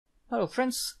Hello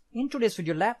friends, in today's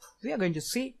video lab, we are going to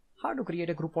see how to create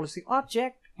a group policy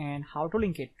object and how to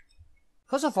link it.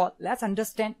 First of all, let's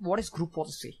understand what is group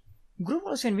policy. Group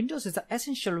policy in Windows is the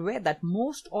essential way that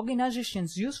most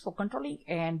organizations use for controlling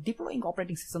and deploying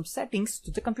operating system settings to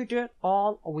the computer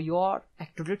all over your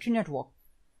Active Directory network.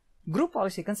 Group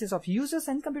policy consists of users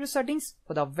and computer settings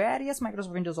for the various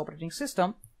Microsoft Windows operating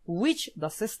system which the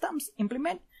systems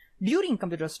implement during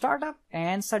computer startup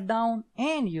and shutdown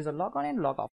and user logon and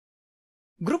logout.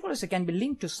 Group policy can be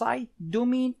linked to site,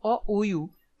 domain or OU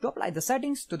to apply the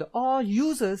settings to all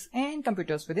users and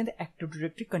computers within the Active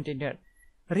Directory container.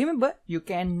 Remember, you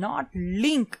cannot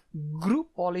link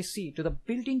group policy to the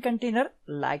built-in container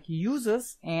like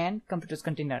users and computers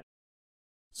container.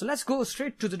 So let's go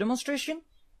straight to the demonstration.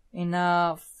 In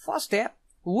first step,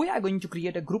 we are going to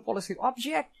create a group policy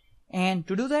object, and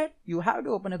to do that, you have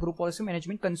to open a group policy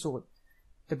management console.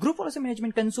 The Group Policy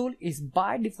Management Console is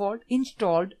by default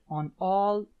installed on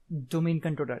all domain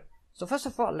controller. So first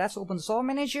of all, let's open the Server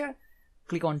Manager,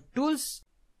 click on Tools,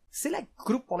 select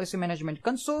Group Policy Management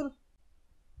Console.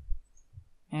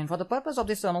 And for the purpose of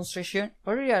this demonstration,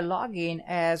 already I log in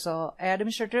as an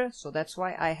administrator, so that's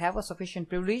why I have a sufficient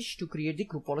privilege to create the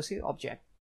Group Policy object.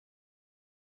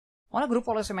 On a Group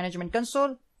Policy Management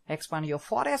Console, expand your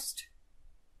forest,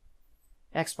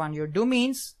 expand your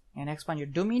domains, and expand your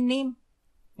domain name.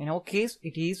 In our case,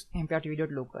 it is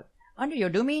empire.tv.local. Under your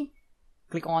domain,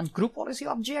 click on Group Policy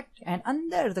Object, and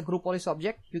under the Group Policy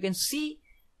Object, you can see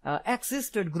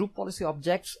existed Group Policy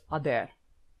Objects are there.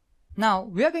 Now,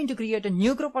 we are going to create a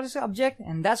new Group Policy Object,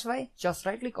 and that's why just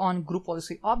right click on Group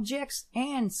Policy Objects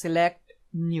and select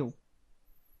New.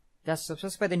 Just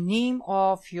specify the name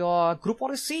of your group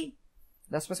policy.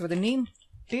 Just specify the name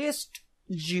Test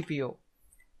GPO.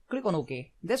 Click on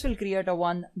OK. This will create a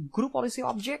one group policy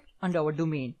object under our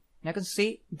domain. And I can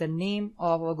say the name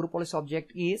of our group policy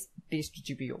object is Test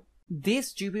GPO.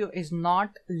 This GPO is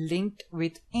not linked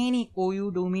with any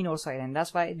OU domain or site, and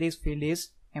that's why this field is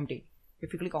empty.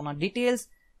 If you click on our details,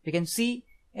 you can see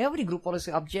every group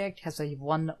policy object has a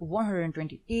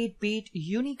 128-bit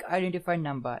unique identifier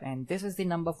number, and this is the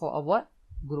number for our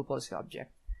group policy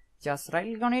object. Just right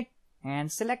click on it and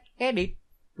select Edit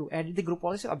to edit the group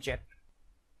policy object.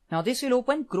 Now this will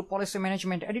open Group Policy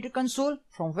Management Editor console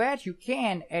from where you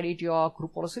can edit your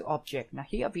group policy object. Now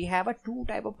here we have a two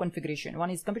type of configuration. One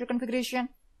is computer configuration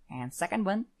and second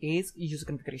one is user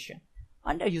configuration.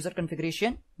 Under user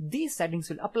configuration, these settings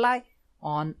will apply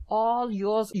on all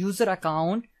your user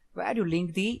account where you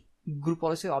link the group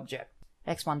policy object.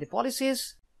 Expand the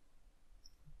policies.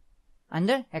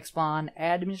 Under expand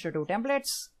administrative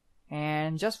templates,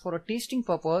 and just for a testing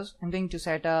purpose, I'm going to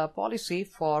set a policy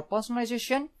for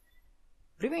personalization.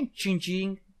 Prevent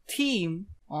changing theme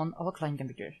on our client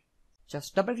computer.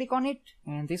 Just double click on it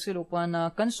and this will open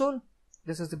a console.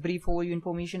 This is the brief overview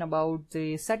information about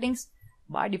the settings.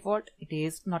 By default, it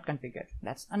is not configured.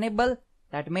 Let's enable.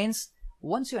 That means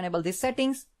once you enable these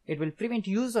settings, it will prevent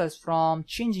users from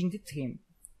changing the theme,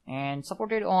 and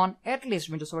supported on at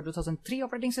least Windows Server 2003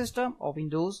 operating system or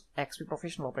Windows XP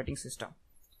Professional operating system.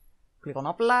 Click on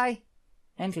Apply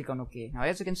and click on OK. Now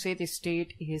as you can see, the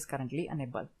state is currently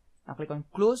enabled. Now click on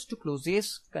Close to close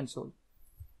this console.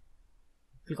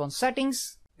 Click on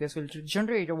Settings. This will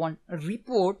generate one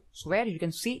report so where you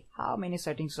can see how many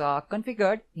settings are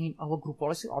configured in our group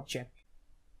policy object.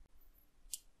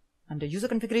 Under User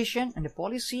Configuration, under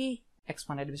Policy,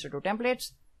 expand Administrative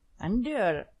Templates.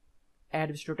 Under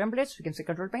Administrative Templates, we can say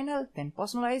Control Panel, then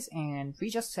Personalize, and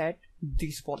we just set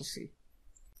this policy.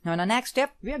 Now in the next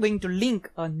step, we are going to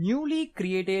link a newly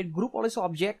created group policy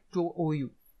object to OU.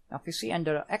 Now if you see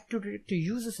under Active Directory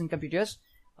users and computers,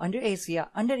 under Asia,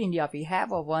 under India, we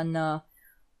have a one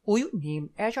OU named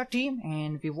HR team,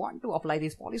 and we want to apply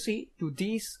this policy to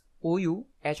this OU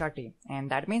HR team.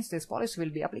 And that means this policy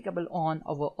will be applicable on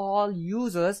our all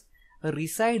users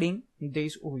residing in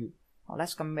this OU. Now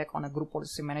let's come back on a group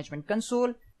policy management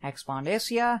console, expand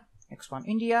Asia, expand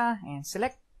India, and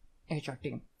select HR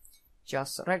team.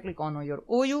 Just right click on your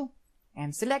OU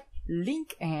and select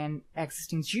Link and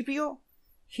Existing GPO.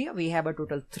 Here we have a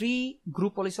total 3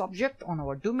 group policy object on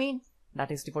our domain.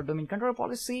 That is default domain controller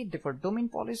policy, default domain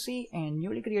policy, and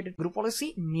newly created group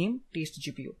policy named Test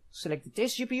GPO. Select the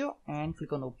Test GPO and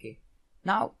click on OK.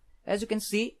 Now, as you can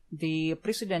see, the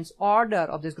precedence order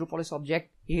of this group policy object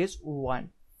is 1.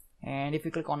 And if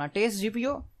you click on a Test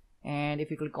GPO and if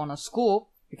you click on a scope,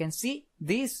 you can see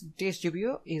this Test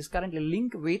GPO is currently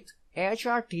linked with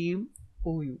HR team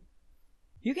OU.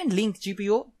 You can link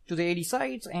GPO to the AD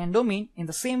sites and domain in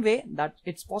the same way that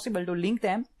it's possible to link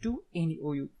them to any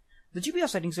OU. the GPO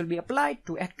settings will be applied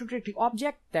to Active Directory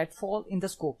objects that fall in the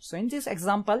scope. So in this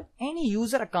example, any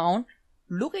user account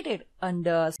located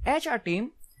under HR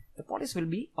team, the policy will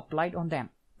be applied on them.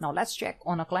 Now let's check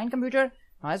on a client computer.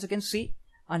 Now as you can see,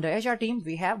 under HR team,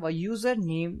 we have a user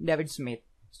named David Smith.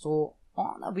 So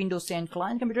on a Windows 10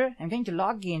 client computer, I'm going to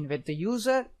log in with the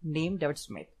user named David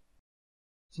Smith.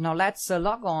 So now let's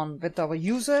log on with our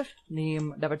user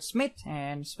named David Smith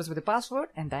and specify the password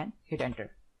and then hit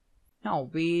enter. Now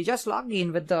we just logged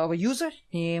in with our user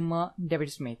named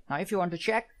David Smith. Now if you want to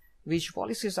check which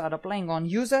policies are applying on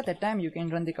user, that time you can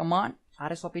run the command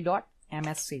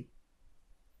rsop.msc.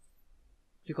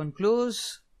 Click on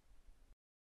close.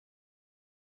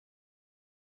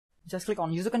 Just click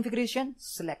on user configuration,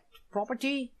 select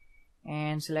property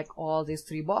and select all these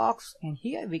three boxes, and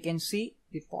here we can see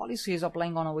the policies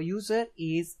applying on our user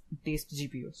is test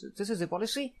GPO. So this is the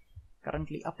policy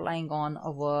currently applying on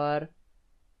our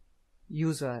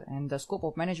user, and the scope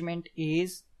of management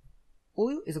is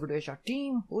OU is equal to HR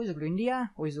team, O is equal to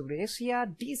India, O is equal to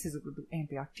SCR, this is equal to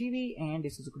NPR TV, and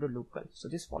this is equal to local. So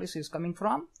this policy is coming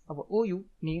from our OU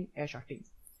named HR team.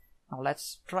 Now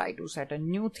let's try to set a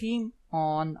new theme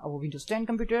on our Windows 10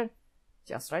 computer.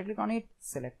 Just right click on it,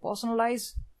 select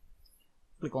personalize,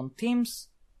 click on themes,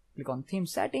 click on theme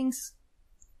settings,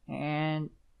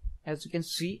 and as you can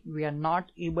see, we are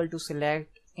not able to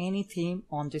select any theme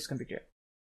on this computer.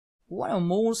 One or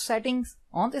more settings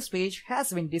on this page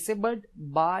has been disabled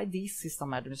by the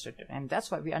system administrator, and that's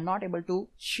why we are not able to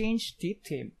change the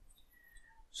theme.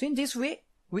 So in this way,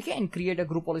 we can create a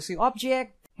group policy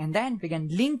object and then we can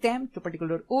link them to a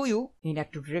particular OU in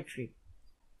Active Directory.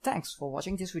 Thanks for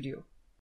watching this video.